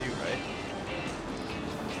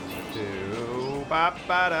Ba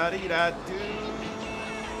ba da dee da doo.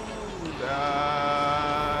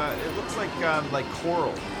 It looks like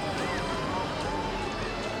coral.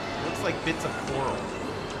 It looks like bits of coral.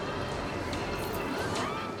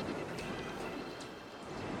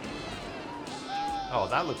 Oh,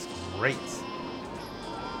 that looks great.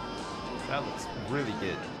 That looks really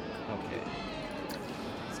good. Okay.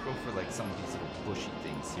 Let's go for like some of these little bushy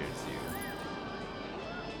things here too.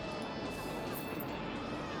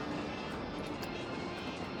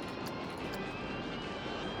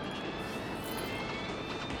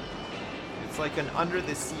 It's like an under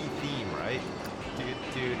the sea theme, right? Do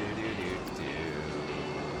do do do do do.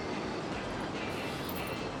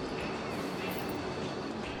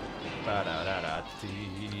 Ba da da da dee.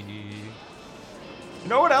 You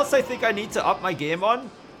know what else I think I need to up my game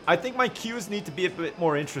on? I think my cues need to be a bit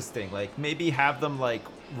more interesting. Like maybe have them like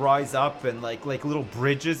rise up and like little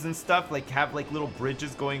bridges and stuff. Like have like little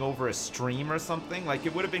bridges going over a stream or something. Like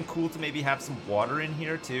it would have been cool to maybe have some water in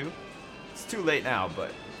here too. It's too late now,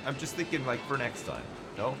 but I'm just thinking like for next time.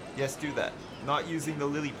 No? Yes, do that. Not using the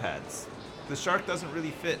lily pads. The shark doesn't really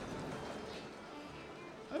fit.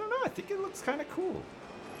 I don't know. I think it looks kind of cool.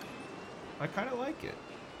 I kind of like it.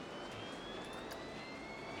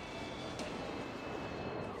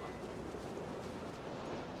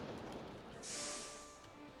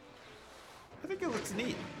 I think it looks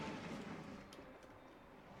neat.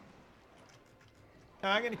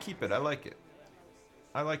 I'm gonna keep it. I like it.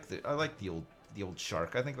 I like the old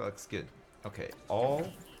shark. I think that looks good. Okay, all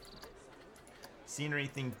scenery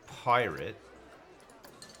thing pirate.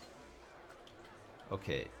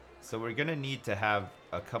 Okay, so we're gonna need to have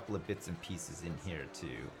a couple of bits and pieces in here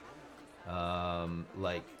too.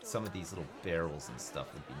 Like some of these little barrels and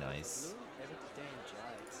stuff would be nice.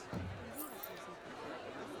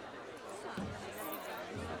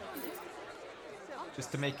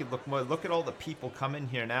 Just to make it look more. Look at all the people come in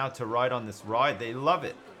here now to ride on this ride. They love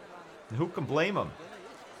it. And who can blame them?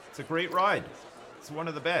 It's a great ride. It's one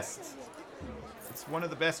of the best. It's one of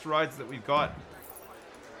the best rides that we've got.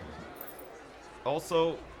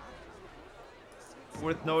 Also,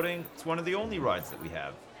 worth noting, it's one of the only rides that we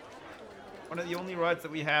have. One of the only rides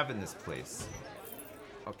that we have in this place.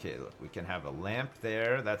 Okay, look, we can have a lamp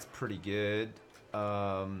there. That's pretty good.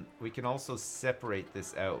 We can also separate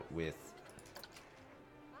this out with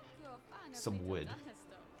some wood.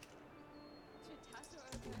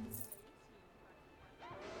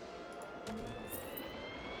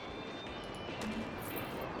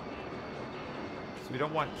 So we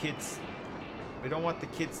don't want kids. We don't want the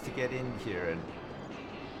kids to get in here and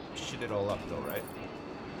shit it all up though, right?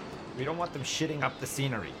 We don't want them shitting up the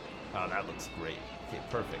scenery. Oh, that looks great. Okay,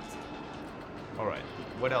 perfect. Alright,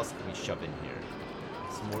 what else can we shove in here?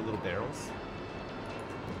 Some more little barrels.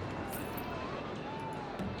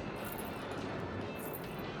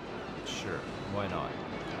 Sure, why not?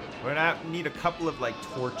 We're gonna need a couple of like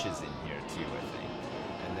torches in here too, I think.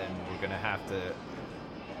 And then we're gonna have to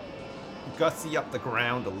gussy up the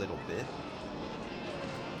ground a little bit.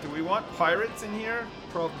 Do we want pirates in here?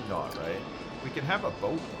 Probably not, right? We can have a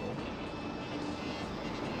boat though.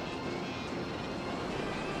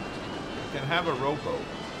 We can have a rowboat.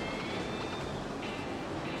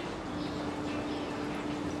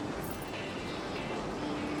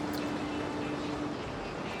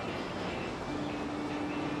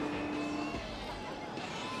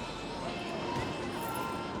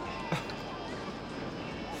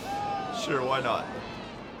 Sure, why not?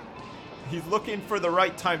 He's looking for the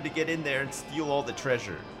right time to get in there and steal all the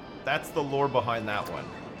treasure. That's the lore behind that one.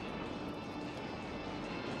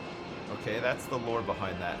 Okay, that's the lore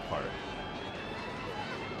behind that part.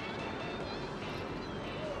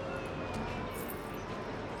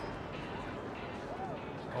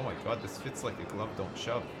 Oh my god, this fits like a glove, don't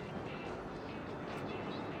shove.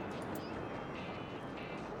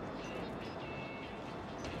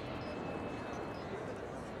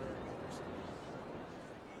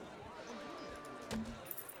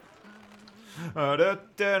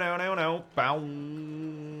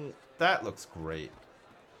 That looks great.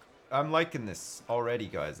 I'm liking this already,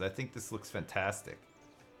 guys. I think this looks fantastic.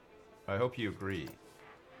 I hope you agree.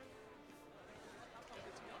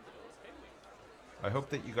 I hope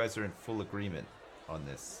that you guys are in full agreement on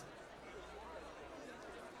this.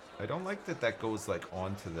 I don't like that that goes like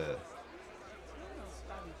onto the...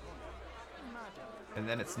 And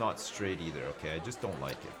then it's not straight either, okay? I just don't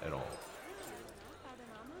like it at all.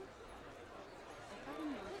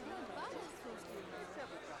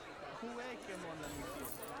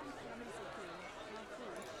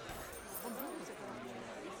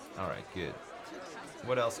 Alright, good.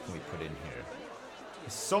 What else can we put in here?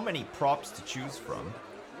 There's so many props to choose from.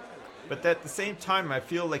 But at the same time, I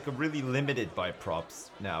feel like I'm really limited by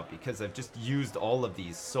props now because I've just used all of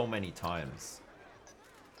these so many times.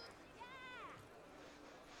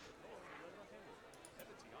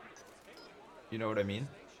 You know what I mean?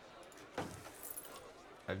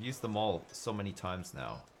 I've used them all so many times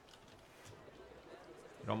now.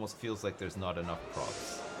 It almost feels like there's not enough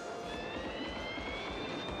props.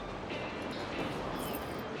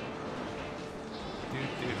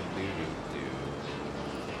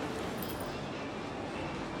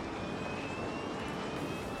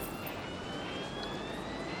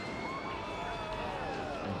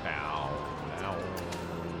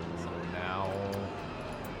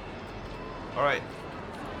 Alright.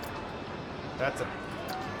 That's a...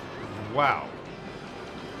 Wow.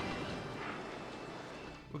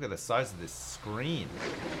 Look at the size of this screen.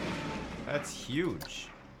 That's huge.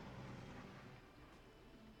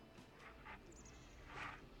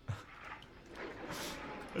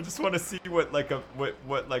 I just want to see what like a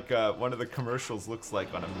one of the commercials looks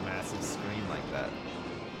like on a massive screen like that.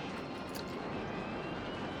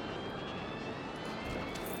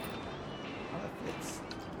 Oh, that fits.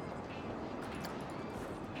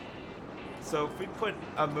 So if we put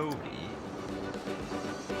a movie.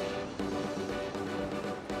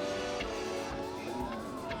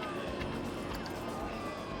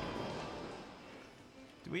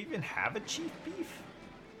 Do we even have a chief beef?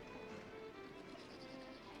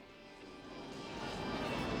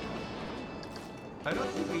 I don't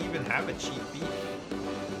think we even have a chief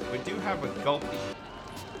beef. We do have a gulpy.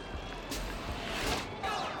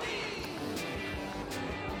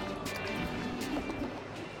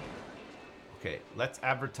 Okay, let's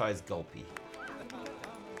advertise gulpy.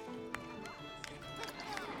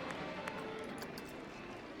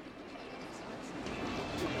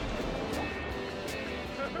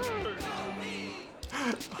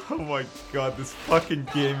 Oh my god, this fucking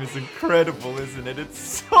game is incredible, isn't it? It's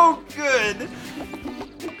so good!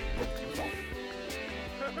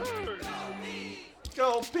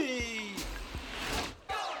 Gulpy!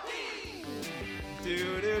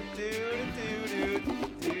 Do do do do do do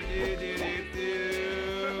do do do do.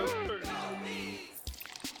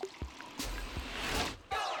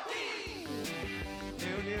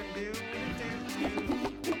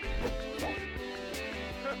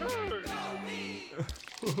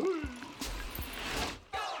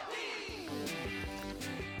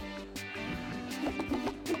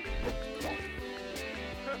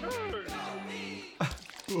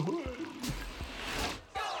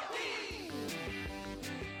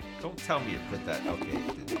 Don't tell me to put that. Okay,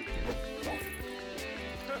 it didn't.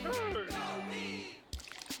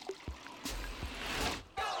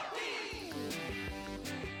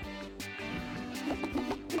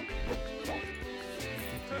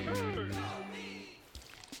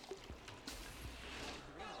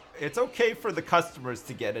 It's okay for the customers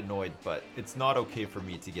to get annoyed, but it's not okay for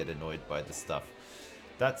me to get annoyed by the stuff.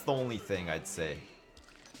 That's the only thing I'd say.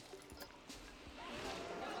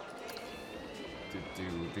 Do do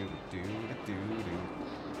do do do do.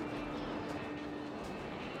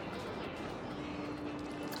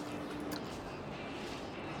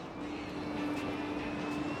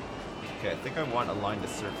 Okay, I think I want to align the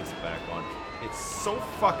surface back on. It's so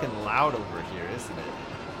fucking loud over here, isn't it?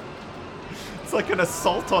 It's like an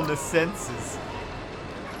assault on the senses.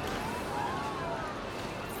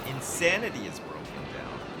 Insanity is broken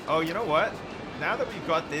down. Oh, you know what? Now that we've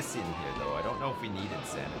got this in here, though, I don't know if we need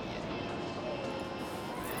insanity anymore.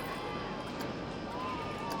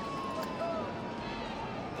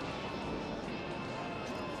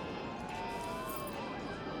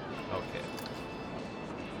 Okay.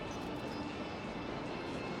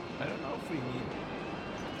 I don't know if we need...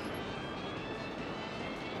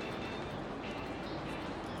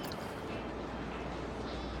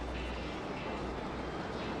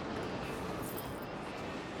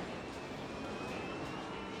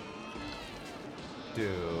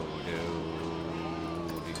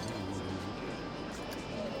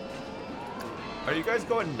 Are you guys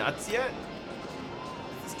going nuts yet?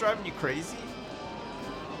 Is this driving you crazy?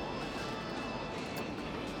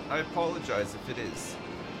 I apologize if it is.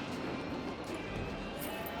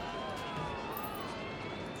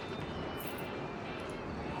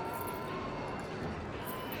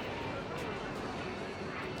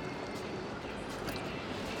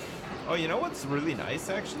 Oh, you know what's really nice,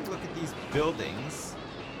 actually? Look at these buildings.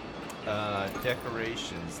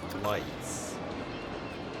 Decorations, lights.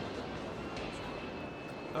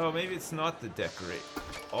 Oh, maybe it's not the decorate.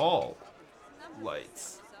 All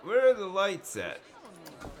lights. Where are the lights at?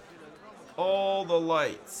 All the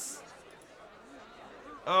lights.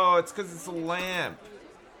 Oh, it's because it's a lamp.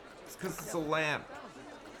 It's because it's a lamp.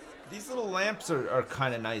 These little lamps are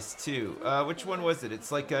kind of nice too. Which one was it?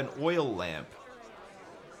 It's like an oil lamp.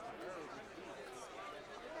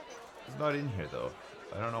 It's not in here though.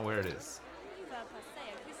 I don't know where it is.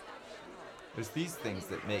 There's these things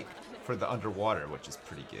that make for the underwater, which is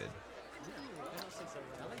pretty good.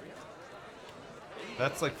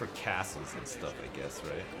 That's like for castles and stuff, I guess,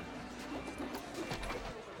 right?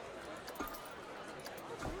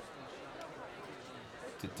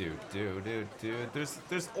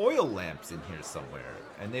 There's oil lamps in here somewhere,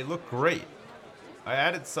 and they look great. I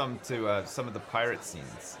added some to some of the pirate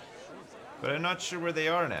scenes, but I'm not sure where they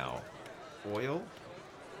are now. Oil?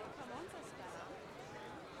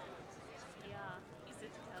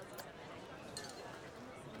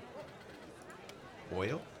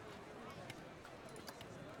 Oil?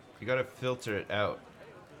 You gotta filter it out.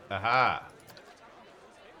 Aha!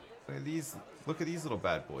 Look at these. Look at these little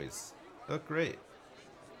bad boys. They look great.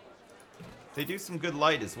 They do some good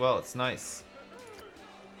light as well. It's nice.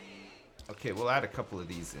 Okay, we'll add a couple of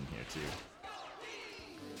these in here too.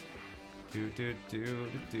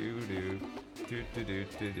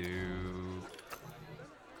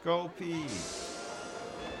 Gulpy.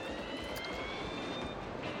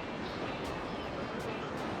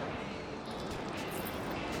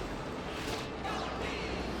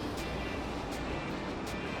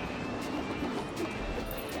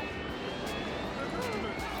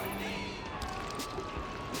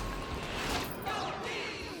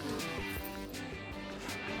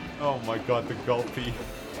 Oh my god, the Gulpy.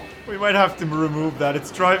 We might have to remove that.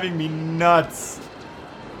 It's driving me nuts.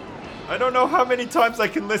 I don't know how many times I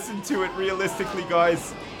can listen to it realistically,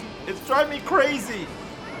 guys. It's driving me crazy.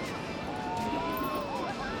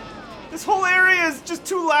 This whole area is just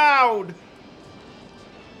too loud.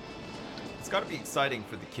 It's gotta be exciting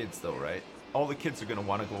for the kids though, right? All the kids are gonna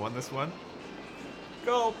want to go on this one.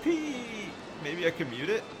 Gulpy! Maybe I can mute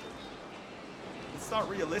it? It's not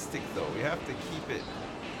realistic though. We have to keep it.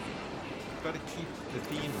 Gotta keep the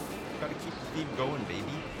theme. Gotta keep the theme going,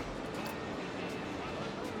 baby.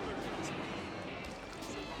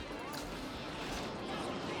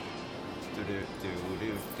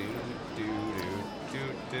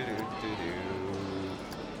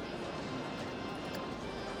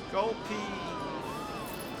 Gulpy.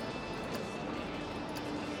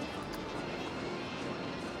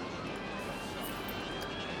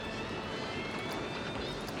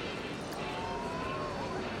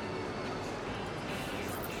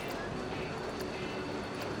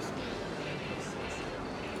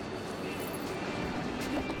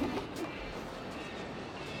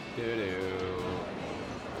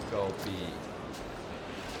 Gulpy.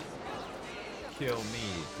 Kill me.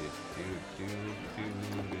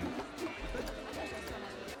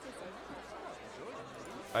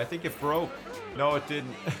 I think it broke. No, it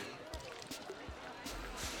didn't.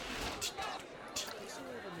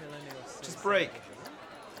 Just break.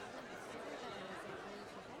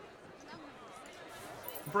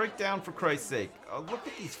 Break down for Christ's sake. Oh, look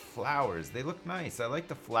at these flowers. They look nice. I like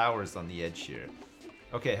the flowers on the edge here.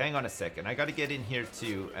 Okay, hang on a second. I gotta get in here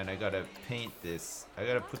too, and I gotta paint this. I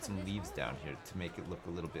gotta put some leaves down here to make it look a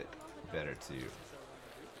little bit better too.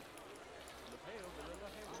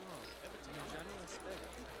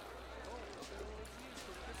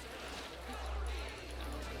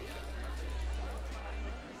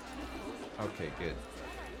 Okay, good.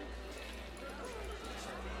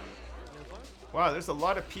 Wow, there's a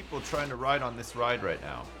lot of people trying to ride on this ride right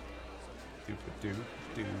now.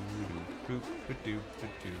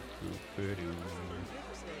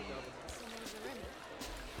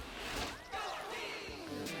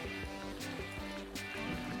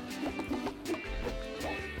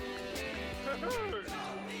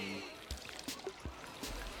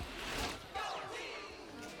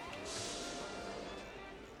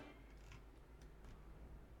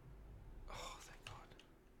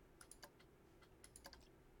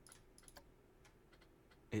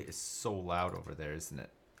 It is so loud over there, isn't it?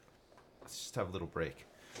 Let's just have a little break.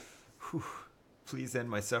 Whew. Please end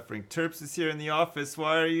my suffering. Terps is here in the office.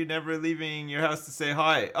 Why are you never leaving your house to say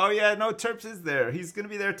hi? Oh yeah, no, Terps is there. He's gonna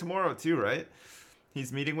be there tomorrow too, right?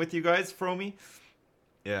 He's meeting with you guys, Fromy?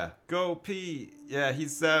 Yeah. Go P. Yeah,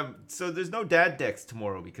 he's so there's no dad decks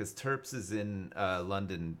tomorrow because Terps is in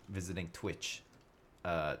London visiting Twitch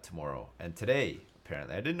tomorrow. And today,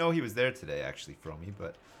 apparently. I didn't know he was there today, actually, Fromy,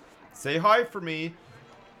 but say hi for me.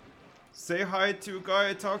 Say hi to a guy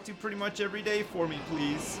I talk to pretty much every day for me,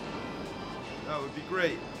 please. That would be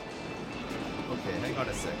great. Okay, hang on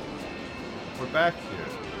a second. We're back here.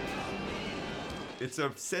 It's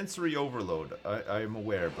a sensory overload, I am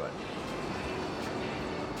aware, but...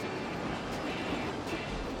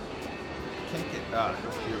 can't get Ah,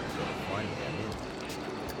 here we go. Finally, I'm in.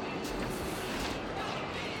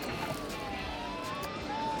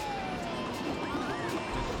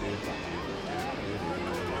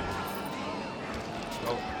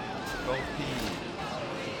 Go. Go pee.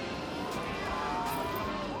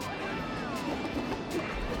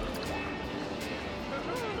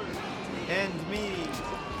 And me.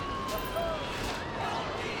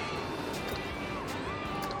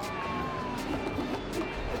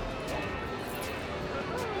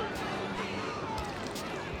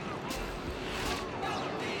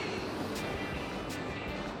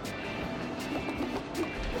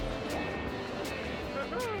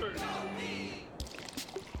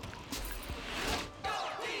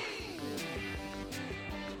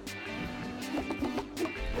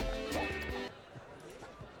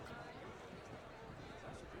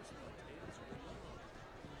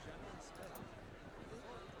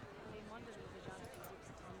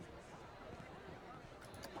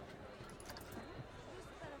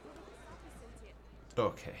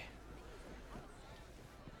 Okay.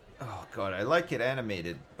 Oh god, I like it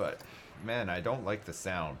animated, but man, I don't like the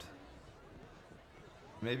sound.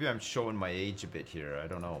 Maybe I'm showing my age a bit here, I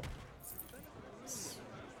don't know. It's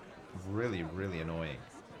really, really annoying.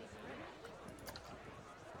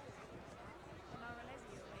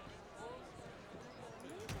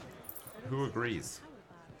 Who agrees?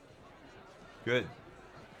 Good.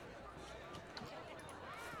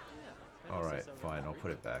 Alright, fine, I'll put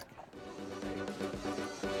it back.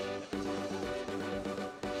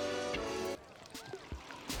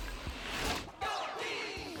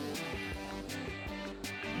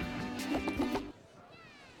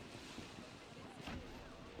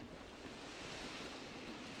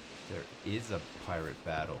 There is a pirate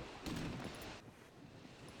battle.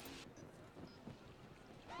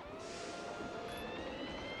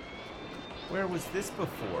 Where was this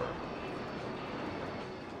before?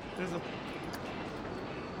 There's a... Oh,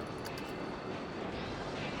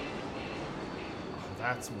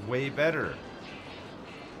 that's way better.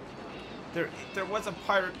 There was a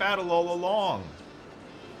pirate battle all along.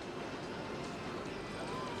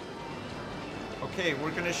 Okay,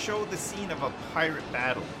 we're gonna show the scene of a pirate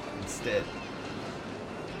battle instead.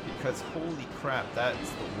 Because holy crap, that's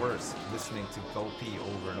the worst, listening to Gulpy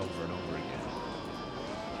over and over and over again.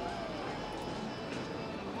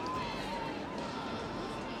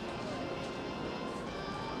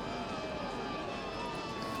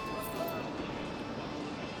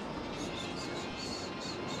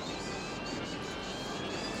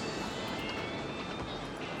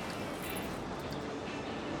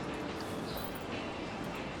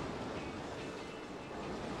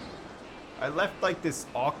 I left like this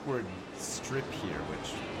awkward strip here, which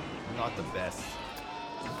is not the best.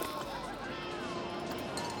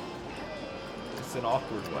 It's an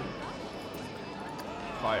awkward one.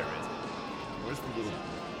 Pirate.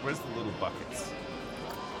 Where's the little buckets?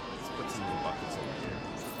 Let's put some little buckets over here.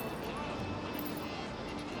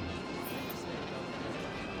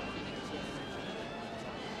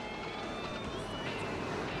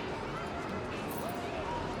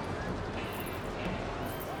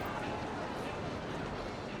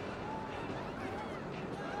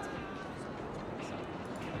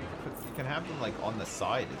 You can have them like on the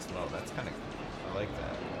side as well. That's kind of cool. I like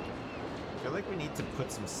that. I feel like we need to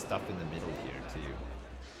put some stuff in the middle here too.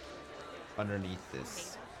 Underneath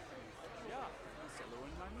this.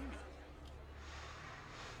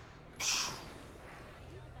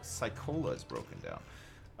 Psychola is broken down.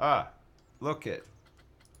 Ah, look it.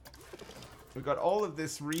 We got all of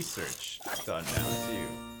this research done now too.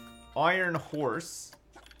 Iron Horse.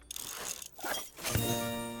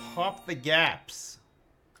 Hop the Gaps.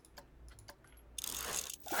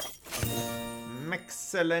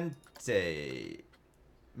 Excelente.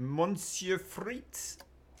 Monsieur Frit.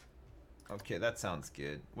 Okay, that sounds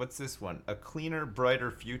good. What's this one? A cleaner,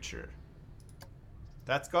 brighter future.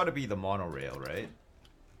 That's got to be the monorail, right?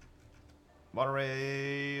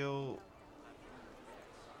 Monorail.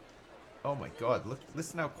 Oh my god, look,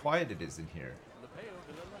 listen how quiet it is in here.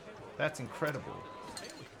 That's incredible.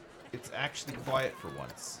 It's actually quiet for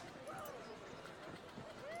once.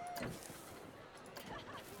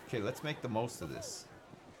 Okay, let's make the most of this.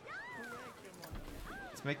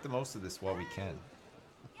 Let's make the most of this while we can.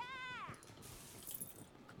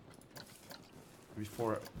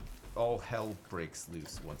 Before all hell breaks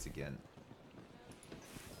loose once again.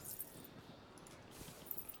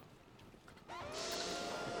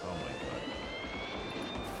 Oh my god.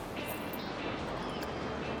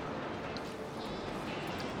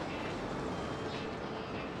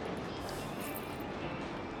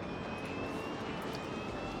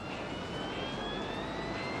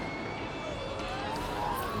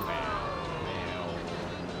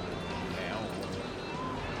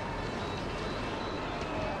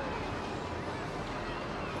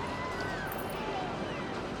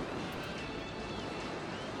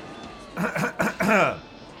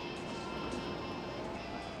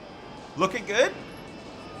 Looking good?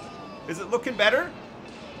 Is it looking better?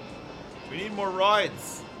 We need more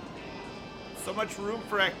rides. So much room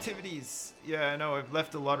for activities. Yeah, I know. I've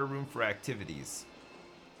left a lot of room for activities.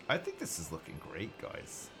 I think this is looking great,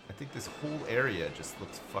 guys. I think this whole area just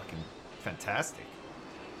looks fucking fantastic.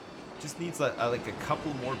 Just needs like a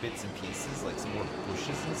couple more bits and pieces, like some more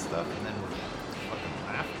bushes and stuff, and then we're fucking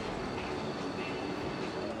laughing.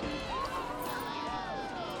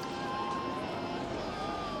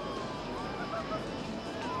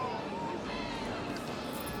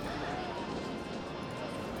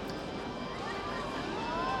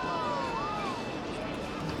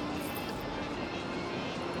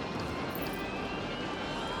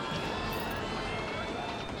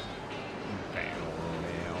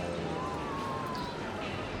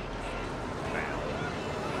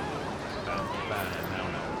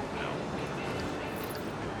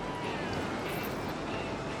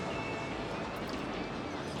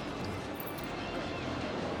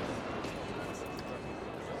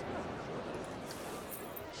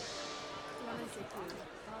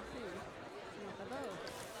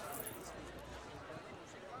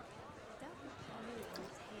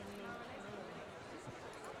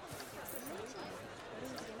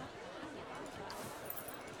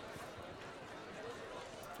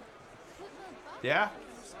 Yeah?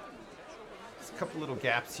 There's a couple little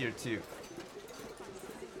gaps here too.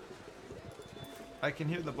 I can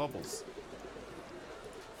hear the bubbles.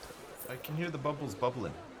 I can hear the bubbles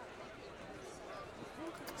bubbling.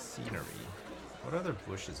 Scenery. What other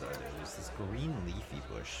bushes are there? There's this green leafy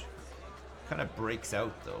bush. Kind of breaks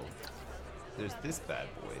out though. There's this bad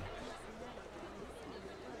boy.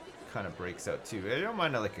 Kind of breaks out too. I don't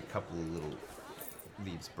mind like a couple of little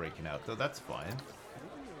leaves breaking out though. That's fine.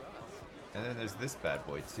 And then there's this bad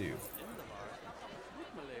boy too.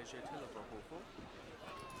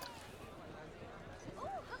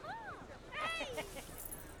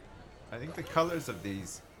 I think the colors of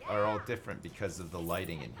these are all different because of the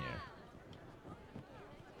lighting in here.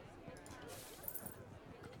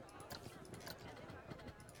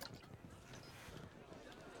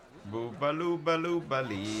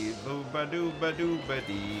 Boo-ba-loo-ba-loo-ba-lee,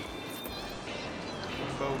 boo-ba-doo-ba-doo-ba-dee.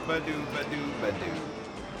 Boo-ba-doo-ba-doo-ba-doo.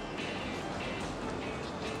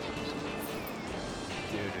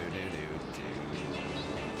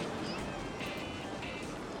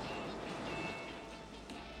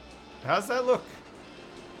 How's that look?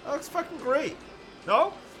 That looks fucking great.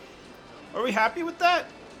 No? Are we happy with that?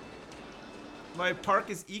 My park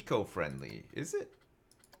is eco-friendly. Is it?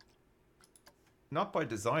 Not by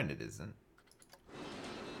design it isn't.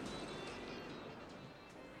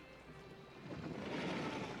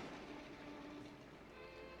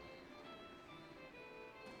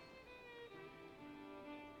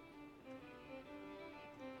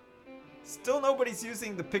 Still nobody's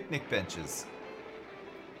using the picnic benches.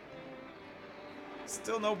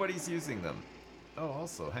 Still nobody's using them. Oh,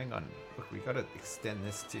 also, hang on. Look, we gotta extend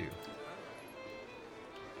this too.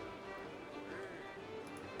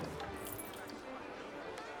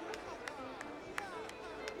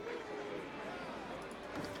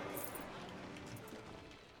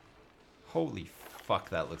 Holy fuck,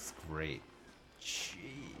 that looks great. Jeez.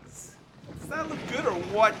 Does that look good or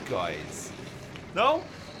what, guys? No?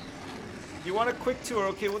 You want a quick tour?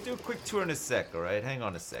 Okay, we'll do a quick tour in a sec, alright? Hang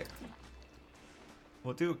on a sec.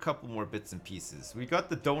 We'll do a couple more bits and pieces. We got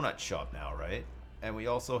the donut shop now, right? And we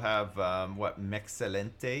also have, what,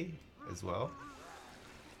 Mexcelente as well.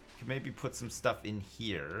 Can maybe put some stuff in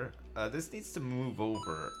here. This needs to move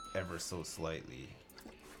over ever so slightly.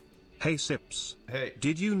 Hey Sips. Hey.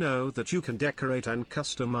 Did you know that you can decorate and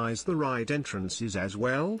customize the ride entrances as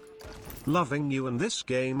well? Loving you, and this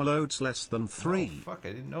game loads less than 3. Oh, fuck, I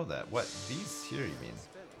didn't know that. What, these here you mean?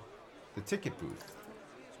 The ticket booth.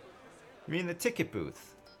 You mean the ticket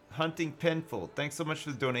booth? Hunting Penfold. Thanks so much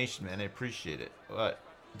for the donation, man. I appreciate it. What?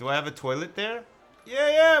 Do I have a toilet there?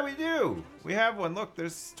 Yeah, we do. We have one. Look,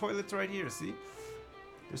 there's toilets right here, see?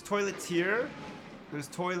 There's toilets here. There's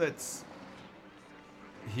toilets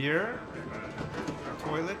here.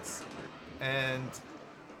 Toilets. And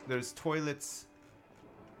there's toilets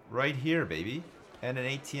right here, baby. And an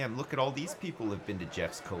ATM. Look at all these people who have been to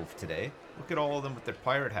Jeff's Cove today. Look at all of them with their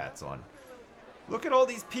pirate hats on. Look at all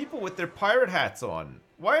these people with their pirate hats on.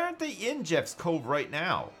 Why aren't they in Jeff's Cove right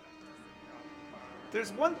now?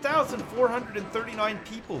 There's 1,439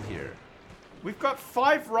 people here. We've got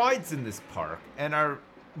 5 rides in this park, and our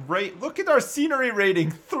rate. Look at our scenery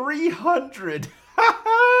rating, 300.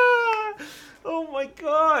 Oh my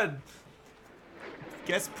god.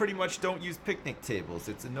 Guests pretty much don't use picnic tables.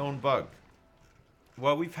 It's a known bug.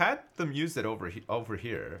 Well, we've had them use it over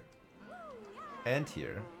here. And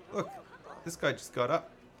here. Look, this guy just got up.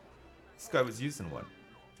 This guy was using one.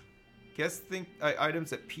 Guess think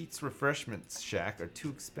items at Pete's Refreshment Shack are too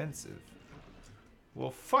expensive.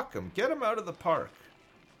 Well, fuck him. Get him out of the park.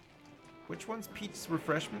 Which one's Pete's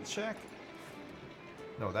Refreshment Shack?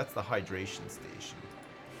 No, that's the hydration station.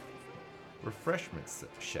 Refreshment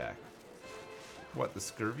Shack. What, the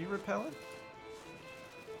scurvy repellent?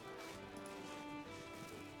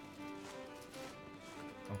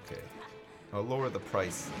 Okay. I'll lower the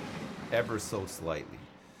price ever so slightly.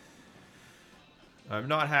 I'm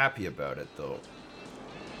not happy about it, though.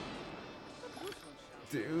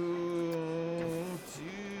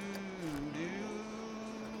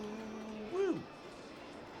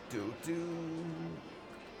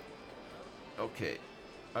 Okay.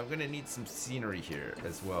 I'm gonna need some scenery here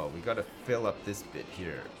as well. We gotta fill up this bit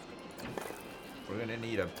here. We're gonna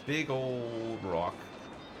need a big old rock.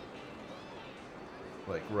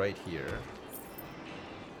 Like right here.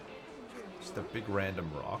 Just a big random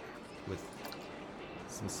rock with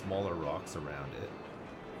some smaller rocks around it.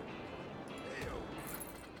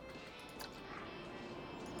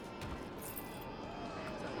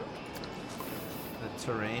 The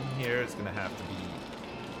terrain here is gonna have to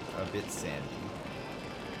be a bit sandy.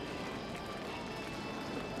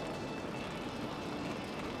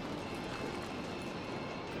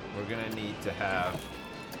 We're gonna need to have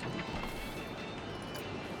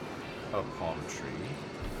a palm tree.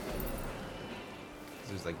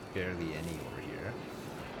 There's like barely any over here.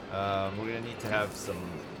 We're gonna need to have some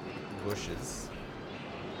bushes.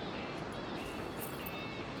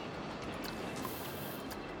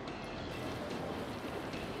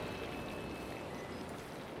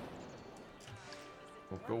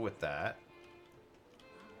 We'll go with that.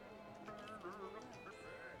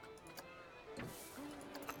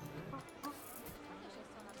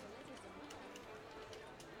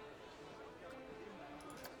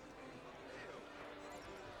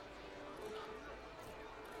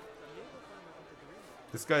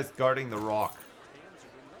 This guy's guarding the rock.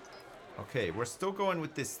 Okay, we're still going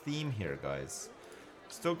with this theme here, guys.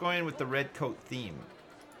 Still going with the red coat theme.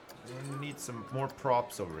 We need some more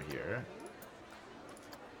props over here.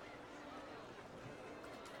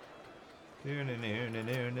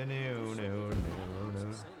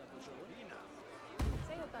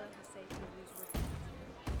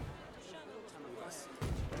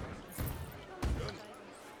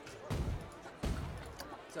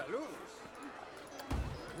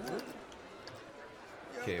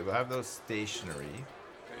 Okay, we'll have those stationary.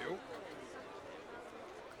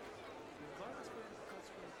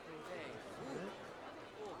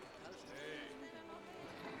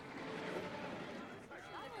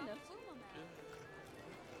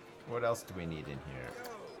 What else do we need in here?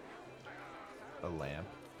 A lamp.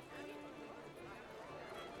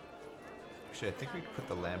 Actually, I think we could put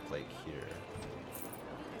the lamp like here.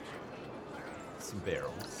 Some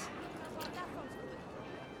barrels.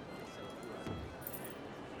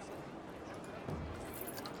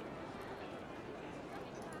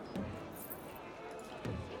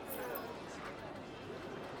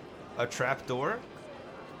 A trapdoor?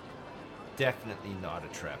 Definitely not a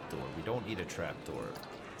trapdoor. We don't need a trapdoor.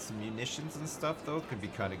 Some munitions and stuff, though, could be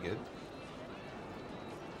kind of good.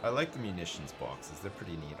 I like the munitions boxes. They're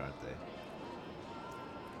pretty neat, aren't they?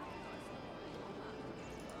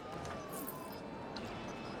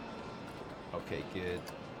 Okay, good.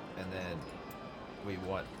 And then we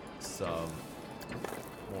want some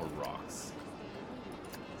more rocks.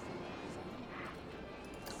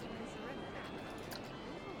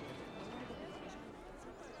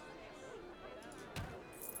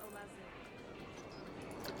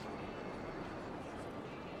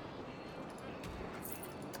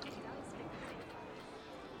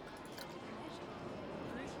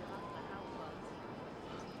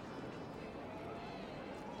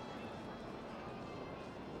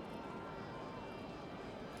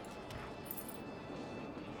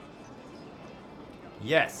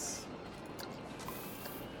 Yes.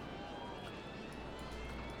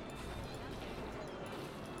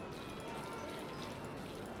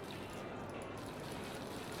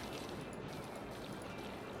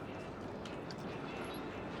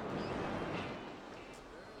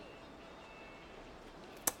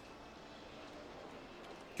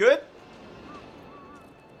 Good.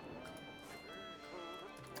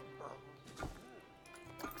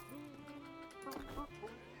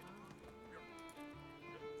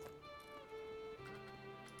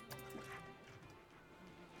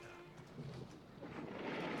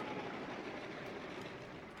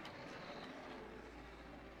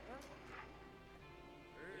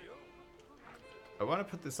 I want to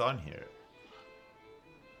put this on here.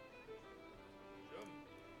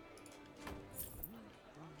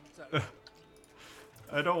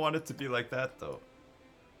 I don't want it to be like that though.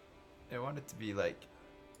 I want it to be like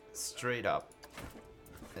straight up.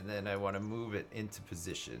 And then I want to move it into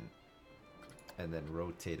position. And then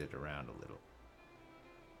rotate it around a little.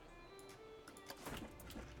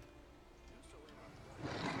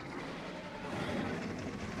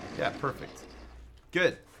 Yeah, perfect.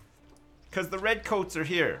 Good. Because the red coats are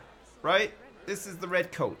here, right? This is the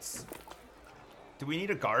red coats. Do we need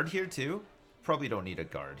a guard here too? Probably don't need a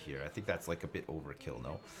guard here. I think that's like a bit overkill,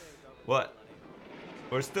 no? What?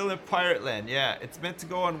 We're still in Pirate Land. Yeah, it's meant to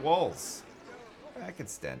go on walls. I can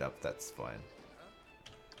stand up, that's fine.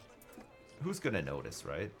 Who's gonna notice,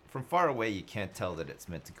 right? From far away, you can't tell that it's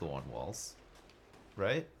meant to go on walls.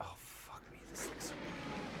 Right? Oh, fuck me, this looks so good.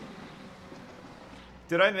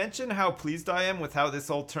 Did I mention how pleased I am with how this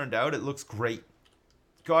all turned out? It looks great.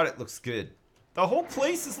 God, it looks good. The whole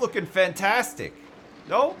place is looking fantastic.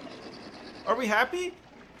 No? Are we happy?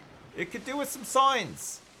 It could do with some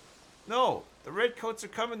signs. No, the red coats are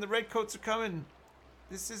coming, the red coats are coming.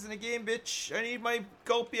 This isn't a game, bitch. I need my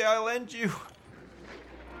gulpy, I'll lend you.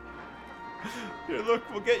 Here, look,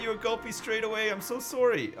 we'll get you a gulpy straight away. I'm so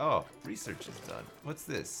sorry. Oh, research is done. What's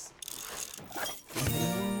this?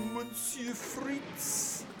 Monsieur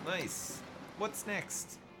Fritz. Nice. What's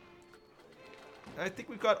next? I think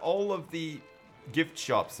we've got all of the gift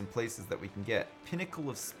shops and places that we can get. Pinnacle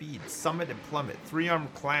of Speed, Summit and Plummet, 3-Arm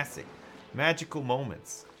Classic, Magical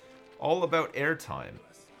Moments. All about airtime.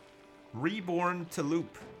 Reborn to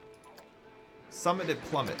Loop. Summit and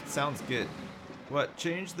Plummet. Sounds good. What?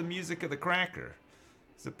 Change the music of the cracker.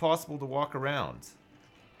 Is it possible to walk around?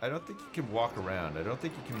 I don't think you can walk around. I don't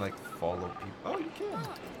think you can, like, follow people. Oh, you can.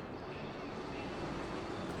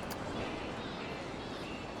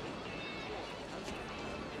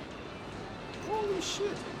 Holy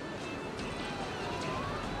shit.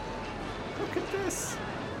 Look at this.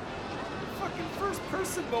 Fucking first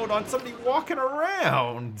person mode on somebody walking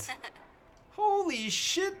around. Holy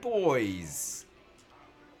shit, boys.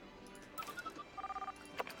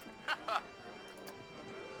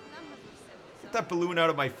 Get that balloon out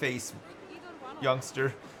of my face,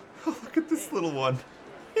 youngster. Look at this little one.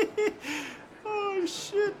 Oh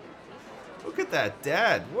shit. Look at that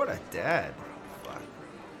dad. What a dad. Fuck.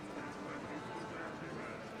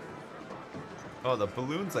 Oh, the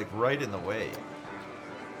balloon's like right in the way.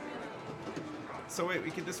 So wait,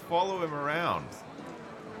 we can just follow him around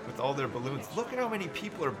with all their balloons. Look at how many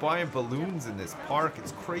people are buying balloons in this park.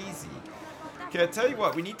 It's crazy. Okay, I tell you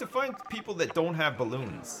what, we need to find people that don't have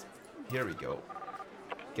balloons. Here we go.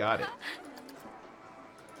 Got it.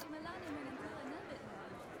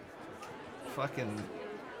 Fucking...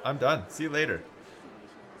 I'm done. See you later.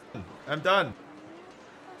 I'm done.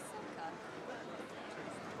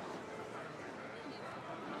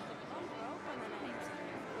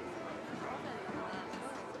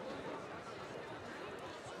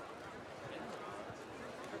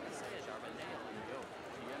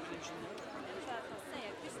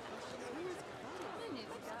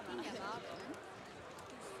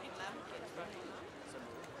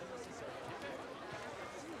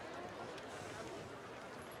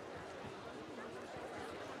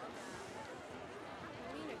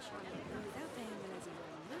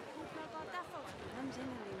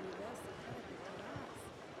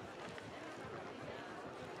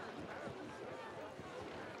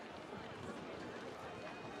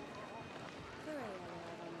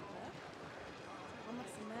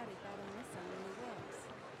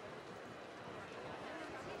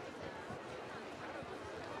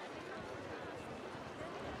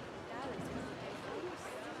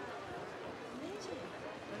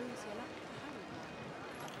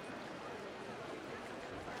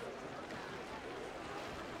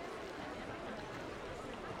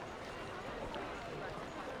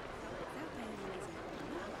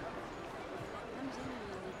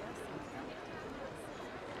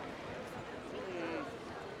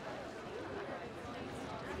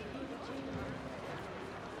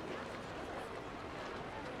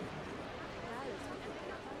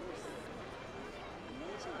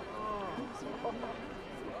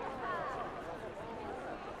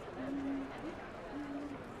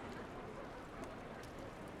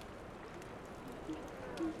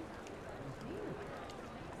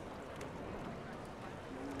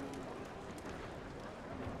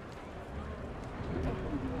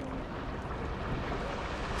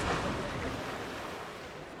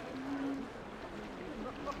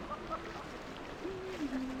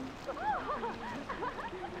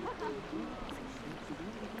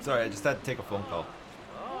 Sorry, I just had to take a phone call.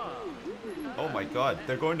 Oh my god,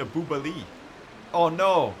 they're going to Boobali. Oh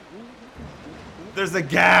no. There's a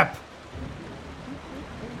gap.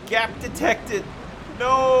 Gap detected. No.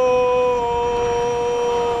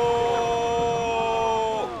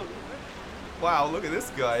 Wow, look at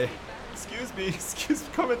this guy. Excuse me,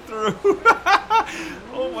 coming through.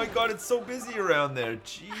 Oh my god, it's so busy around there.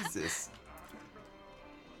 Jesus.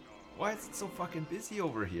 Why is it so fucking busy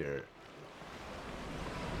over here?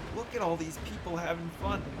 Look at all these people having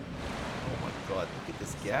fun. Oh my god, look at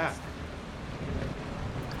this gap.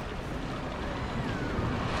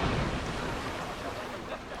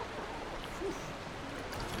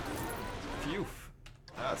 Phew.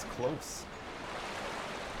 That's close.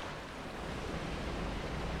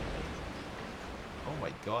 Oh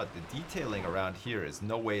my god, the detailing around here is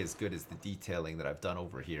no way as good as the detailing that I've done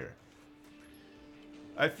over here.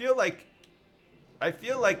 I feel like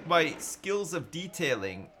my skills of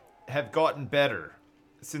detailing have gotten better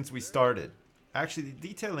since we started. Actually, the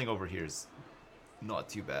detailing over here is not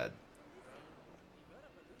too bad.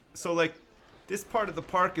 So like, this part of the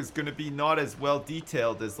park is going to be not as well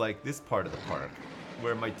detailed as like this part of the park,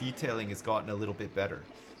 where my detailing has gotten a little bit better.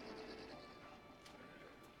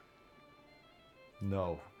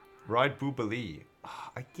 No. Ride Boobali.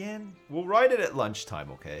 Again? We'll ride it at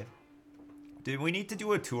lunchtime, okay? Do we need to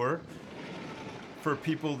do a tour for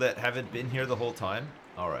people that haven't been here the whole time?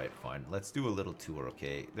 Alright, fine. Let's do a little tour,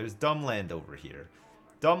 okay? There's Dumbland over here.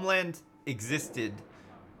 Dumbland existed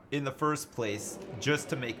in the first place just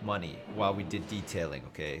to make money while we did detailing,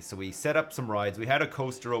 okay? So we set up some rides. We had a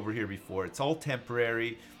coaster over here before. It's all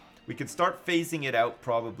temporary. We can start phasing it out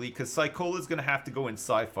probably because Psychola's going to have to go in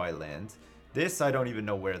Sci-Fi Land. This, I don't even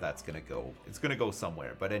know where that's going to go. It's going to go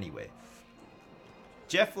somewhere, but anyway.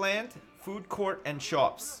 Jeffland, food court and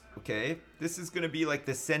shops, okay? This is going to be like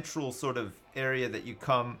the central sort of area that you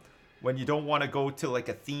come when you don't want to go to like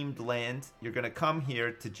a themed land. You're going to come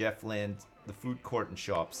here to Jeffland, the food court and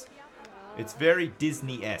shops. It's very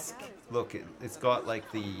Disney-esque. Look, it's got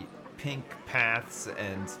like the pink paths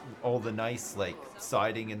and all the nice like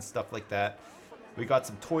siding and stuff like that. We got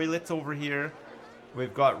some toilets over here.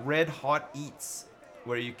 We've got Red Hot Eats,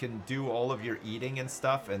 where you can do all of your eating and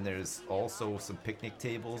stuff, and there's also some picnic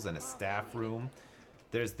tables and a staff room.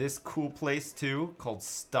 There's this cool place too called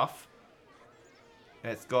Stuff,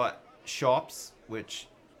 and it's got shops, which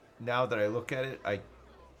now that I look at it,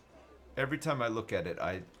 every time I look at it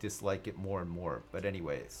I dislike it more and more. But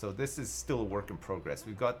anyway, so this is still a work in progress.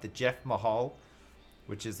 We've got the Jeff Mahal,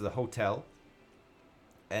 which is the hotel,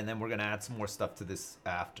 and then we're gonna add some more stuff to this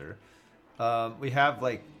after. We have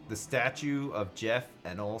like the statue of Jeff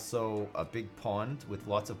and also a big pond with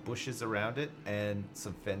lots of bushes around it and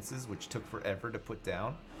some fences, which took forever to put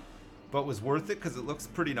down, but was worth it because it looks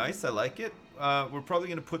pretty nice. I like it. We're probably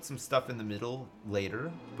going to put some stuff in the middle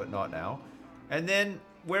later, but not now. And then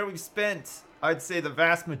where we've spent, I'd say the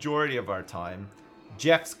vast majority of our time,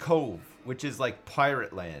 Jeff's Cove, which is like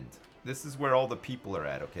pirate land. This is where all the people are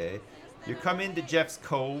at, okay? You come into Jeff's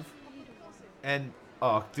Cove and...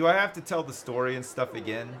 Oh, do I have to tell the story and stuff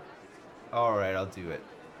again? Alright, I'll do it.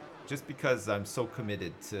 Just because I'm so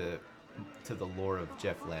committed to the lore of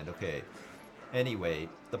Jeffland. Okay. Anyway,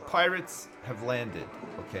 the pirates have landed,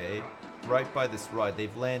 okay? Right by this ride.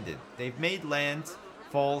 They've landed. They've made land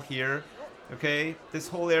fall here, okay? This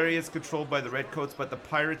whole area is controlled by the Redcoats, but the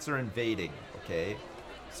pirates are invading, okay?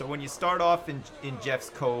 So when you start off in Jeff's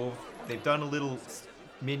Cove, they've done a little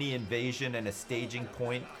mini invasion and a staging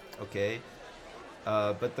point, okay?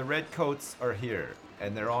 But the Redcoats are here,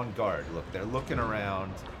 and they're on guard. Look, they're looking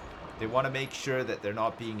around. They want to make sure that they're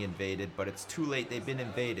not being invaded, but it's too late. They've been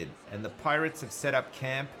invaded. And the pirates have set up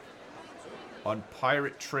camp on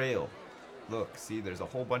Pirate Trail. Look, see, there's a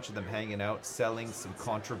whole bunch of them hanging out, selling some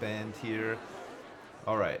contraband here.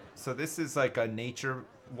 Alright, so this is like a nature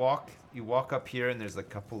walk. You walk up here, and there's a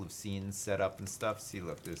couple of scenes set up and stuff. See,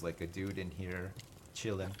 look, there's like a dude in here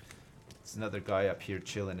chilling. There's another guy up here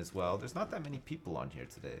chilling as well. There's not that many people on here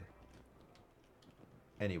today.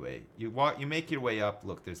 Anyway, you make your way up.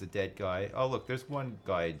 Look, there's a dead guy. Oh, look, there's one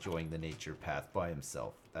guy enjoying the nature path by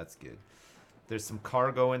himself. That's good. There's some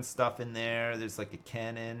cargo and stuff in there. There's like a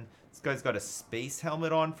cannon. This guy's got a space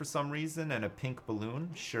helmet on for some reason and a pink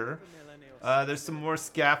balloon. Sure. There's some more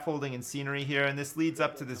scaffolding and scenery here, and this leads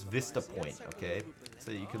up to this vista point, okay?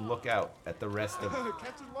 So you can look out at the rest of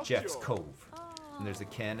Jeff's Cove. And there's a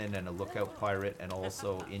cannon and a lookout pirate, and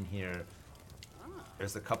also in here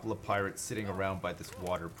there's a couple of pirates sitting around by this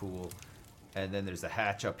water pool, and then there's a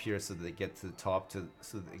hatch up here so that they get to the top so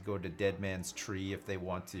that they go to Dead Man's Tree if they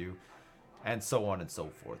want to, and so on and so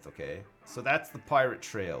forth, okay? So that's the Pirate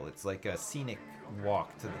Trail. It's like a scenic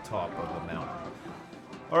walk to the top of a mountain.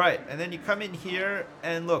 Alright, and then you come in here,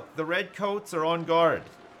 and look, the redcoats are on guard.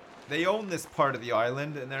 They own this part of the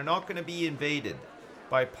island, and they're not going to be invaded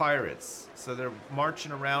by pirates. So they're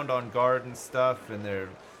marching around on guard and stuff, and they're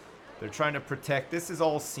trying to protect. This is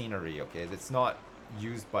all scenery, okay? That's not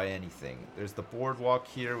used by anything. There's the boardwalk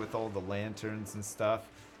here with all the lanterns and stuff.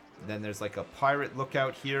 And then there's like a pirate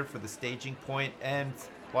lookout here for the staging point, and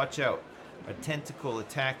watch out, a tentacle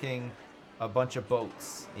attacking a bunch of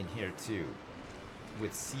boats in here too,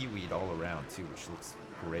 with seaweed all around too, which looks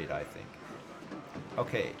great, I think.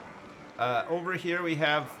 Okay, over here we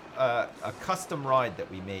have a custom ride that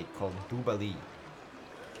we made called Boobali.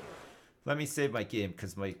 Let me save my game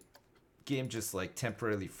because my game just like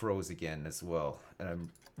temporarily froze again as well, and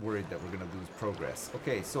I'm worried that we're gonna lose progress.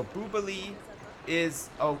 Okay, so Boobali is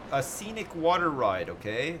a scenic water ride,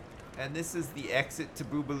 okay? And this is the exit to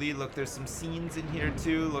Boobali. Look, there's some scenes in here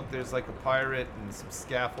too. Look, there's like a pirate and some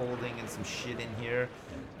scaffolding and some shit in here.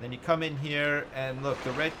 Then you come in here and look,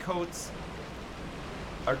 the redcoats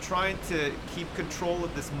are trying to keep control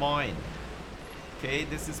of this mine. Okay,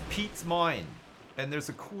 this is Pete's mine. And there's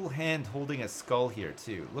a cool hand holding a skull here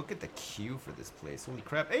too. Look at the queue for this place. Holy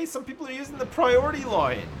crap. Hey, some people are using the priority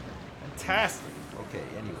line. Fantastic. Okay,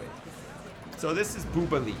 anyway. So this is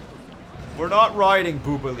Boobali. We're not riding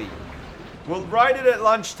Boobali. We'll ride it at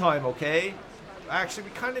lunchtime, okay? Actually, we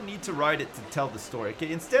kind of need to ride it to tell the story.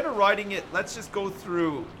 Okay, instead of riding it, let's just go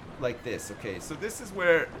through like this, okay? So this is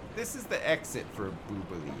the exit for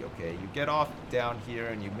Boobali, okay? You get off down here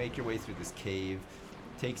and you make your way through this cave.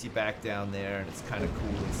 Takes you back down there and it's kind of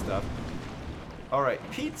cool and stuff. Alright,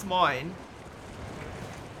 Pete's mine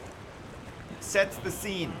sets the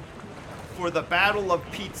scene for the Battle of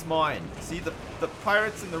Pete's Mine. See, the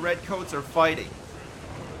pirates and the redcoats are fighting.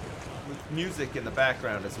 With music in the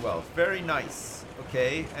background as well. Very nice,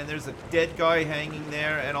 okay? And there's a dead guy hanging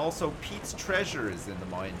there, and also Pete's treasure is in the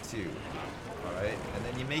mine too. Alright, and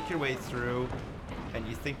then you make your way through, and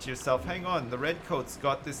you think to yourself, hang on, the redcoats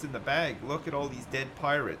got this in the bag. Look at all these dead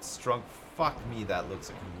pirates strung. Fuck me, that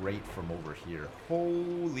looks great from over here.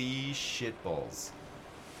 Holy shitballs.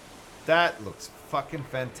 That looks fucking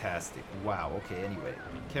fantastic. Wow, okay, anyway.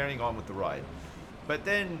 Carrying on with the ride. But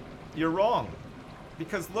then, you're wrong.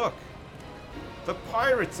 Because look, the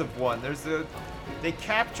pirates have won. They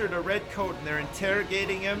captured a redcoat and they're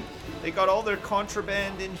interrogating him. They got all their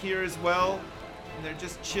contraband in here as well. And they're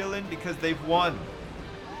just chilling because they've won.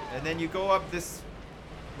 And then you go up this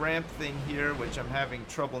ramp thing here, which I'm having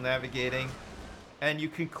trouble navigating. And you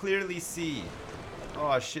can clearly see,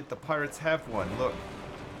 oh shit, the pirates have won. Look.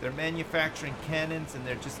 They're manufacturing cannons and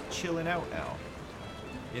they're just chilling out now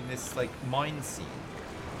in this like mine scene.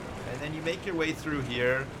 And then you make your way through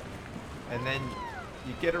here, and then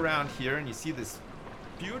you get around here and you see this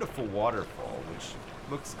beautiful waterfall, which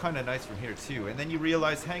looks kind of nice from here too. And then you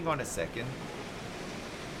realize, hang on a second,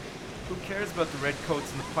 who cares about the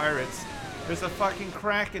redcoats and the pirates? There's a fucking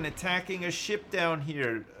kraken attacking a ship down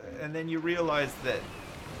here. And then you realize that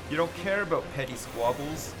you don't care about petty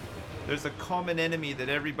squabbles. There's a common enemy that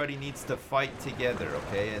everybody needs to fight together,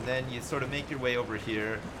 okay? And then you sort of make your way over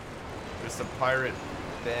here. There's some pirate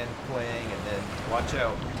band playing, and then watch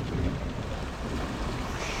out.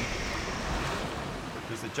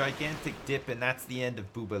 There's a gigantic dip, and that's the end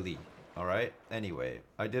of Boobali, alright? Anyway,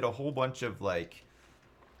 I did a whole bunch of, like,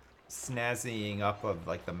 snazzying up of,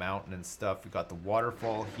 like, the mountain and stuff. We got the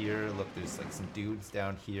waterfall here. Look, there's, like, some dudes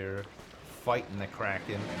down here fighting the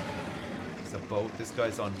kraken. A boat. This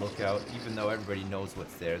guy's on lookout, even though everybody knows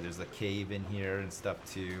what's there. There's a cave in here and stuff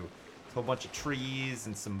too. A whole bunch of trees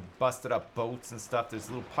and some busted up boats and stuff. There's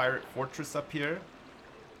a little pirate fortress up here.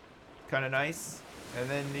 Kind of nice. And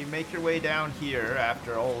then you make your way down here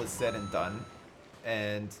after all is said and done.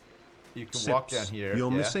 And you can walk down here.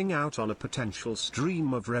 You're missing out on a potential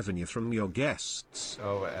stream of revenue from your guests.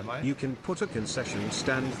 Oh, am I? You can put a concession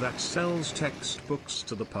stand that sells textbooks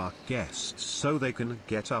to the park guests so they can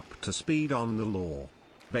get up to speed on the law.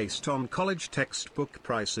 Based on college textbook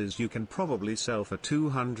prices, you can probably sell for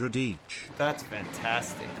 $200 each. That's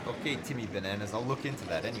fantastic. Okay, Timmy Bananas, I'll look into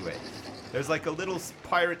that anyway. There's like a little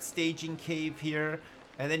pirate staging cave here,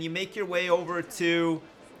 and then you make your way over to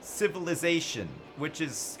Civilization, which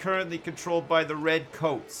is currently controlled by the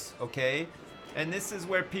redcoats, okay? And this is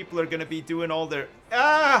where people are going to be doing all their...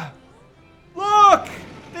 Ah! Look!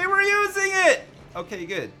 They were using it! Okay,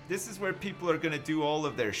 good. This is where people are going to do all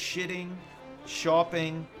of their shitting,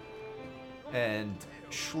 shopping, and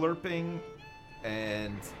slurping,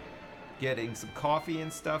 and getting some coffee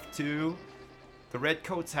and stuff, too. The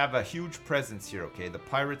redcoats have a huge presence here, okay? The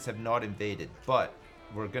pirates have not invaded, but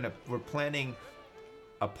we're planning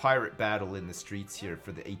a pirate battle in the streets here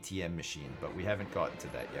for the ATM machine, but we haven't gotten to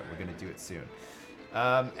that yet. We're going to do it soon.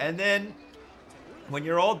 And then when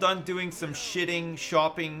you're all done doing some shitting,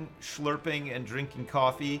 shopping, slurping, and drinking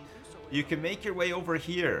coffee, you can make your way over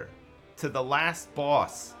here to the last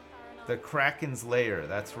boss, the Kraken's Lair.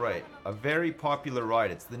 That's right. A very popular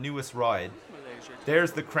ride. It's the newest ride.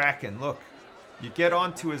 There's the Kraken. Look. You get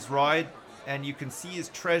onto his ride, and you can see his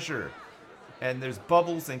treasure. And there's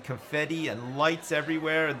bubbles and confetti and lights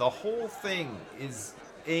everywhere. And the whole thing is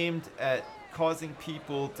aimed at causing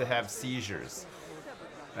people to have seizures.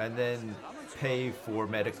 And then pay for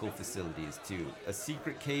medical facilities, too. A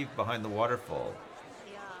secret cave behind the waterfall.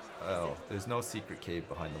 Oh, there's no secret cave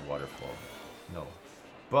behind the waterfall. No.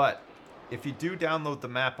 But if you do download the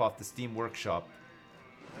map off the Steam Workshop,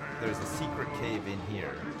 there's a secret cave in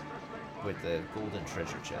here with the golden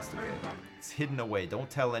treasure chest, okay? It's hidden away. Don't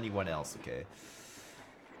tell anyone else, okay?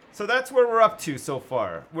 So that's where we're up to so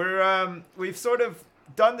far. We've sort of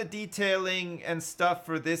done the detailing and stuff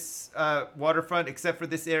for this waterfront, except for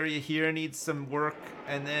this area here needs some work.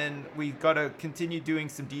 And then we've got to continue doing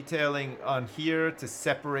some detailing on here to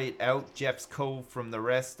separate out Jeff's Cove from the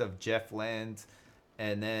rest of Jeff Land.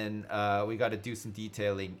 And then we got to do some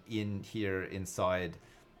detailing in here inside.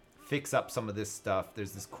 Fix up some of this stuff.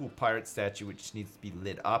 There's this cool pirate statue which needs to be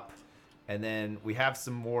lit up. And then we have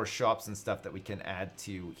some more shops and stuff that we can add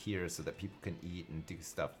to here so that people can eat and do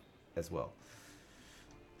stuff as well.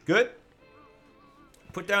 Good?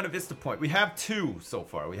 Put down a vista point. We have 2 so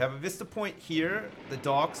far. We have a vista point here, the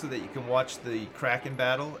dock, so that you can watch the Kraken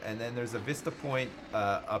battle. And then there's a vista point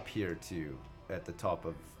up here too, at the top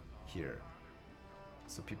of here.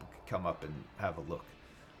 So people can come up and have a look.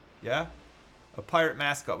 Yeah? A pirate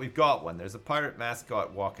mascot. We've got one. There's a pirate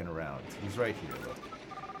mascot walking around. He's right here, look.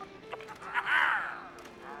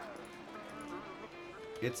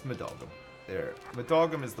 It's Madogum. There.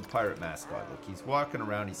 Madogum is the pirate mascot. Look, he's walking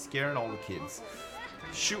around. He's scaring all the kids.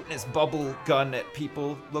 Shooting his bubble gun at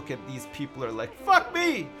people. Look at these people are like, fuck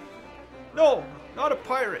me! No, not a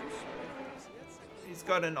pirate. He's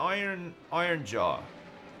got an iron jaw.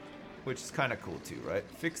 Which is kind of cool too, right?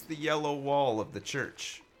 Fix the yellow wall of the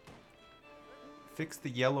church. Fix the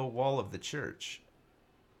yellow wall of the church.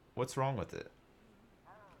 What's wrong with it?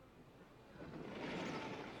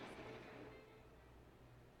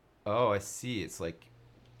 Oh, I see. It's like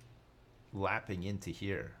lapping into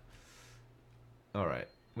here. Alright.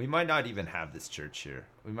 We might not even have this church here.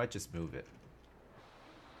 We might just move it.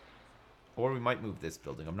 Or we might move this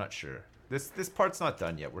building. I'm not sure. This part's not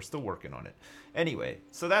done yet. We're still working on it. Anyway,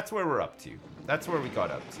 so that's where we're up to. That's where we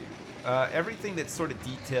got up to. Everything that's sort of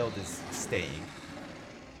detailed is staying.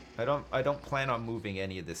 I don't plan on moving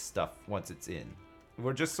any of this stuff once it's in.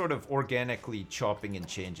 We're just sort of organically chopping and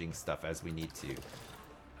changing stuff as we need to.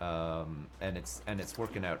 And it's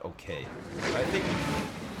working out okay. I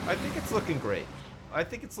think it's looking great. I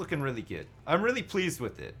think it's looking really good. I'm really pleased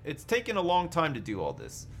with it. It's taken a long time to do all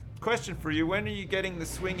this. Question for you, when are you getting the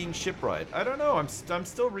swinging ship ride? I don't know, I'm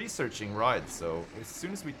still researching rides, so as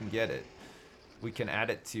soon as we can get it, we can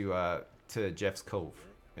add it to Jeff's Cove.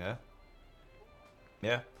 Yeah?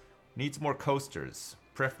 Yeah? Needs more coasters,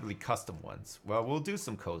 preferably custom ones. Well, we'll do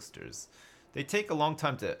some coasters. They take a long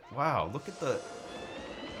time to... Wow, look at the...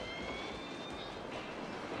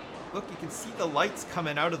 Look, you can see the lights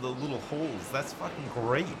coming out of the little holes. That's fucking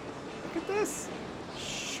great. Look at this.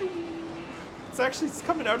 Shoo. It's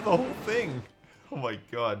coming out of the whole thing. Oh my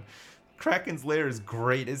god. Kraken's Lair is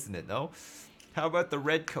great, isn't it, no? How about the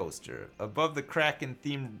red coaster? Above the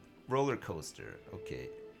Kraken-themed roller coaster. Okay.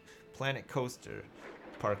 Planet Coaster.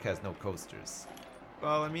 Park has no coasters.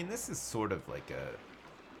 Well, I mean, this is sort of like a...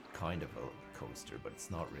 kind of a coaster, but it's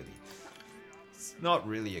not really... It's not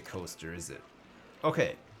really a coaster, is it?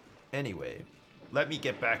 Okay. Anyway, let me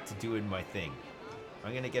get back to doing my thing.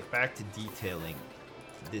 I'm gonna get back to detailing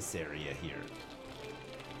this area here.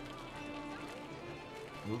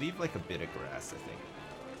 We'll leave like a bit of grass, I think.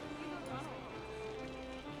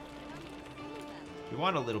 We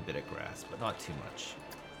want a little bit of grass, but not too much.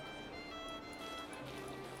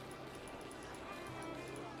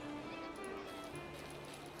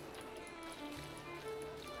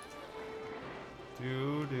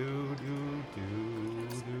 Do do do do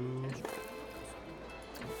do.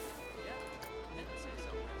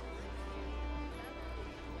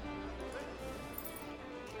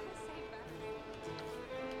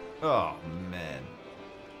 Oh man.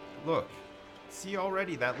 Look. See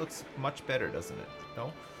already that looks much better, doesn't it?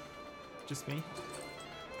 No? Just me?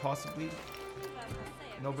 Possibly?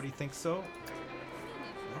 Nobody thinks so?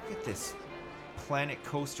 Look at this Planet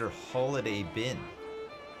Coaster holiday bin.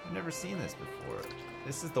 I've never seen this before.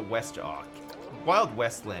 This is the West Arc. Wild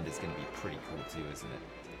Westland is going to be pretty cool too, isn't it?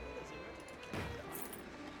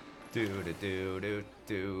 Do.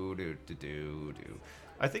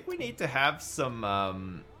 I think we need to have some,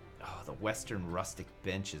 the Western Rustic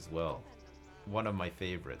Bench as well. One of my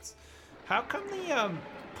favorites. How come the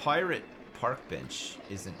Pirate Park Bench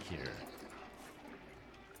isn't here?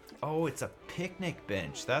 Oh, it's a picnic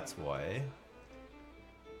bench, that's why.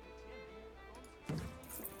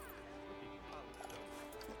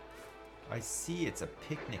 I see, it's a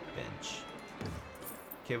picnic bench.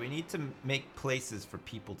 Okay, we need to make places for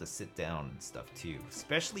people to sit down and stuff too,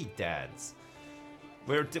 especially dads.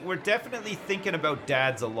 We're definitely thinking about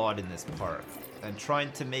dads a lot in this park and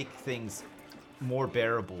trying to make things more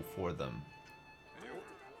bearable for them.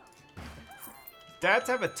 Dads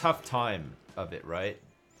have a tough time of it, right?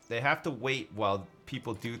 They have to wait while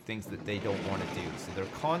people do things that they don't want to do. So they're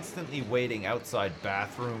constantly waiting outside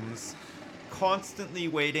bathrooms, constantly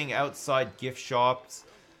waiting outside gift shops,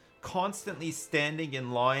 constantly standing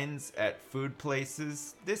in lines at food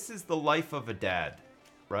places. This is the life of a dad,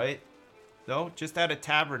 right? No, just add a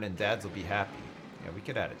tavern and dads will be happy. Yeah, we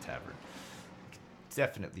could add a tavern. We could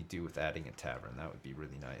definitely do with adding a tavern. That would be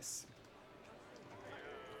really nice.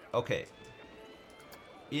 Okay.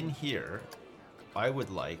 In here, I would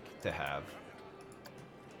like to have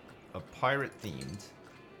a pirate themed.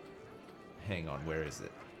 Hang on, where is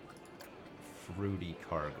it? Fruity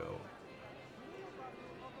cargo.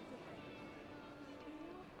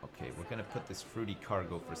 Okay, we're gonna put this fruity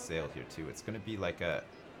cargo for sale here too. It's gonna be like a...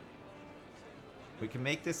 We can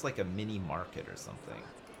make this like a mini market or something.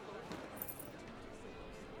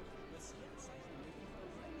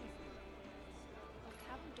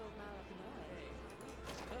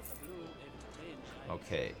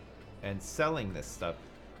 Okay, and selling this stuff.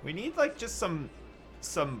 We need like just some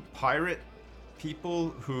pirate people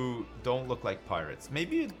who don't look like pirates.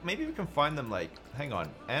 Maybe we can find them like, hang on,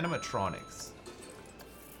 animatronics.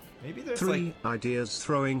 Maybe there's three ideas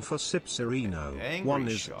throwing for Sipserino. One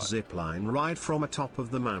is shot. zipline ride from atop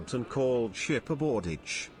of the mountain called ship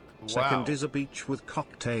aboardage. Wow. Second is a beach with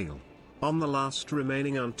cocktail on the last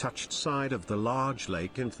remaining untouched side of the large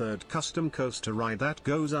lake, and third custom coaster ride that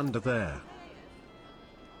goes under there.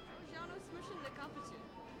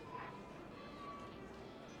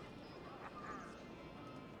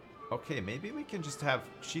 Okay, maybe we can just have...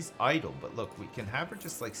 She's idle, but look, we can have her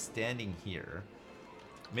just like standing here.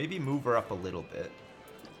 Maybe move her up a little bit.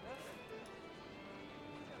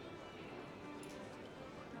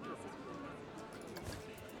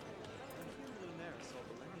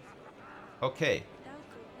 Okay.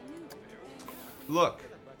 Look.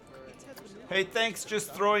 Hey, thanks,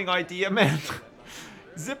 just throwing idea, man.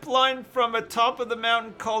 Zipline from a top of the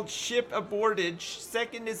mountain called ship aboardage.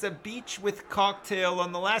 Second is a beach with cocktail.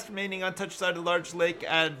 On the last remaining untouched side of the large lake,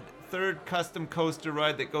 add third custom coaster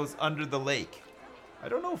ride that goes under the lake. I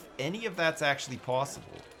don't know if any of that's actually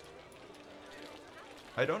possible.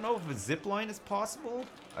 I don't know if a zip line is possible.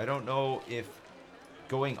 I don't know if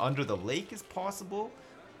going under the lake is possible.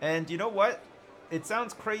 And you know what? It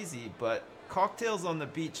sounds crazy, but cocktails on the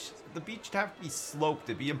beach would have to be sloped.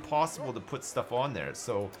 It'd be impossible to put stuff on there.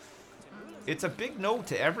 So it's a big no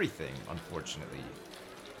to everything, unfortunately.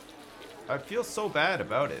 I feel so bad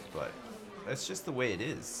about it, but that's just the way it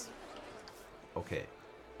is. Okay,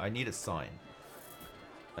 I need a sign.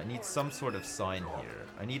 I need some sort of sign here.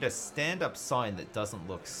 I need a stand-up sign that doesn't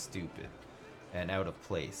look stupid and out of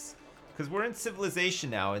place. Because we're in civilization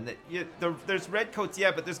now, and there's redcoats,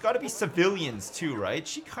 yeah, but there's got to be civilians too, right?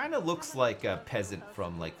 She kind of looks like a peasant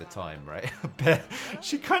from, like, the time, right?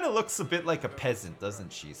 She kind of looks a bit like a peasant,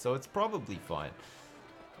 doesn't she? So it's probably fine.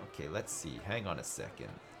 Okay, let's see. Hang on a second.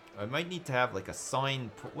 I might need to have, like, a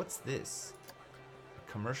sign. What's this?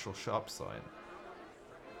 A commercial shop sign.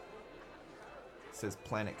 It says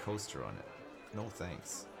Planet Coaster on it. No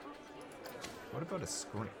thanks. What about a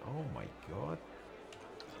screen? Oh my god.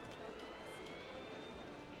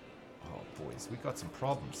 Oh boys, we got some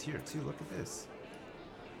problems here too. Look at this.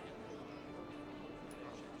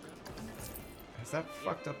 Has that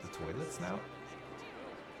fucked up the toilets now?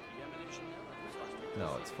 No,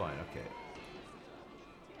 it's fine. Okay.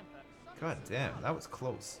 God damn, that was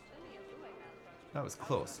close. That was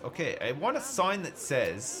close. Okay, I want a sign that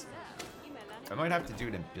says... I might have to do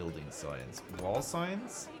it in building signs. Wall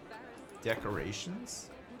signs? Decorations?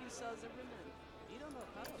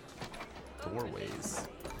 Doorways.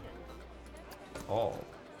 All.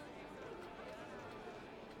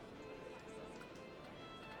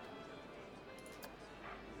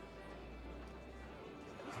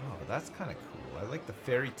 Oh, that's kind of cool. I like the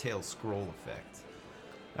fairy tale scroll effect.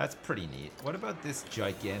 That's pretty neat. What about this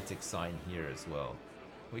gigantic sign here as well?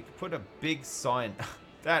 We could put a big sign.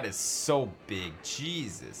 That is so big.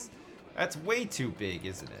 Jesus. That's way too big,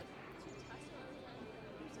 isn't it?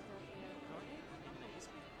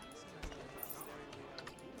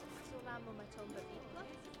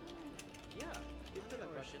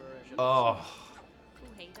 Oh.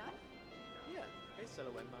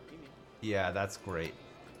 Yeah, that's great.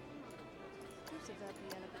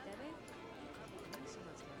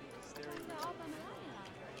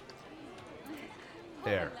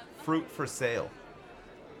 There. Fruit for sale.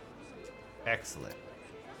 Excellent.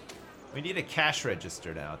 We need a cash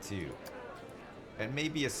register now, too. And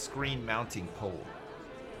maybe a screen mounting pole.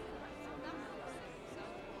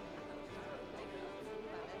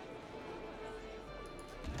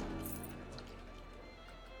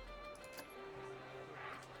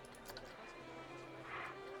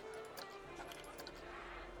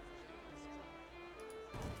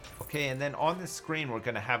 Okay, and then on the screen we're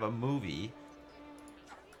gonna have a movie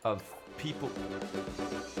of people.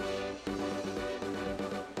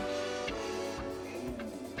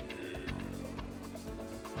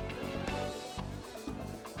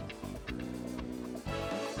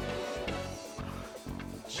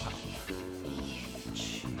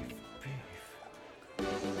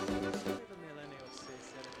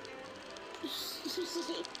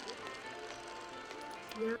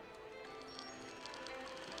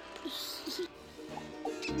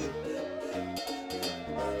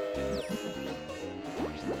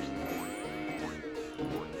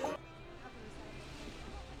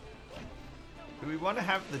 Do we want to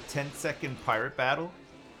have the 10-second pirate battle?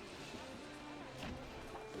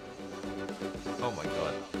 Oh my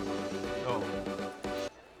god. Oh.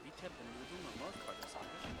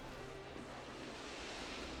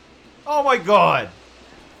 Oh my god!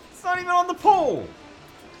 It's not even on the pole!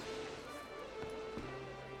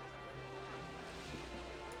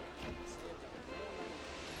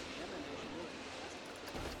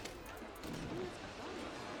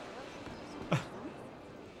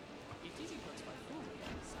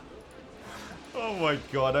 Oh my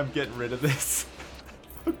god, I'm getting rid of this.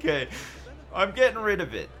 Okay, I'm getting rid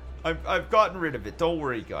of it. I've gotten rid of it. Don't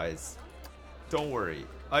worry, guys. Don't worry.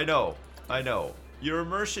 I know. Your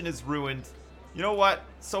immersion is ruined. You know what?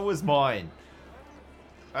 So is mine.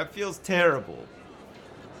 That feels terrible.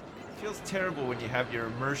 It feels terrible when you have your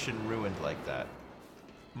immersion ruined like that.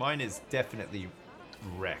 Mine is definitely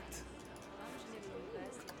wrecked.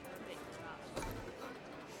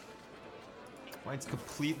 Mine's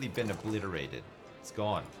completely been obliterated. It's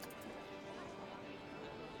gone.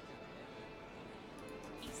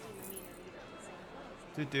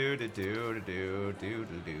 Do do do do do do do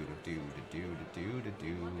do do do do do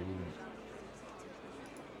do.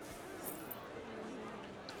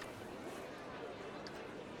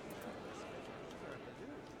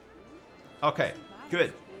 Okay,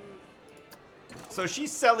 good. So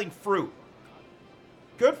she's selling fruit.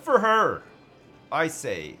 Good for her, I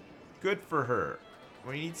say. Good for her.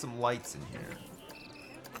 We need some lights in here.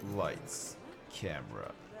 Lights.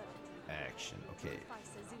 Camera. Action. Okay.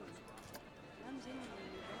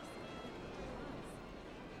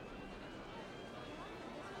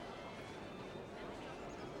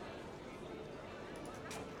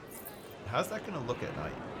 How's that gonna look at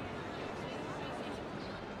night?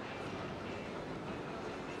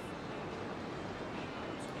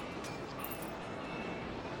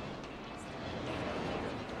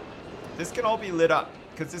 This can all be lit up,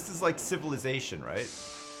 because this is like civilization, right?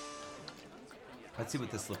 Let's see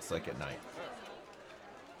what this looks like at night.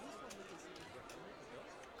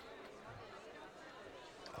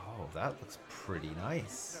 Oh, that looks pretty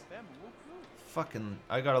nice. Fucking,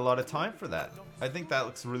 I got a lot of time for that. I think that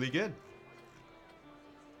looks really good.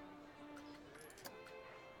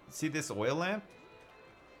 See this oil lamp?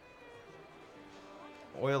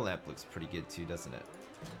 Oil lamp looks pretty good too, doesn't it?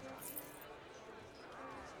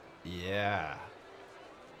 Yeah.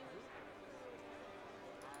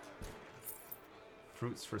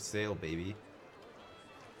 Fruits for sale, baby.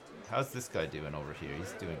 How's this guy doing over here?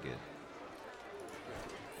 He's doing good.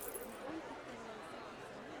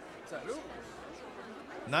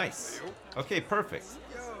 Nice. Okay, perfect.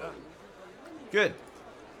 Good.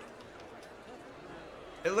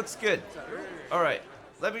 It looks good. Alright.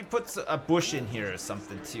 Let me put a bush in here or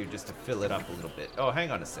something too, just to fill it up a little bit. Oh,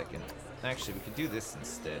 hang on a second. Actually, we could do this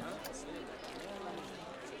instead.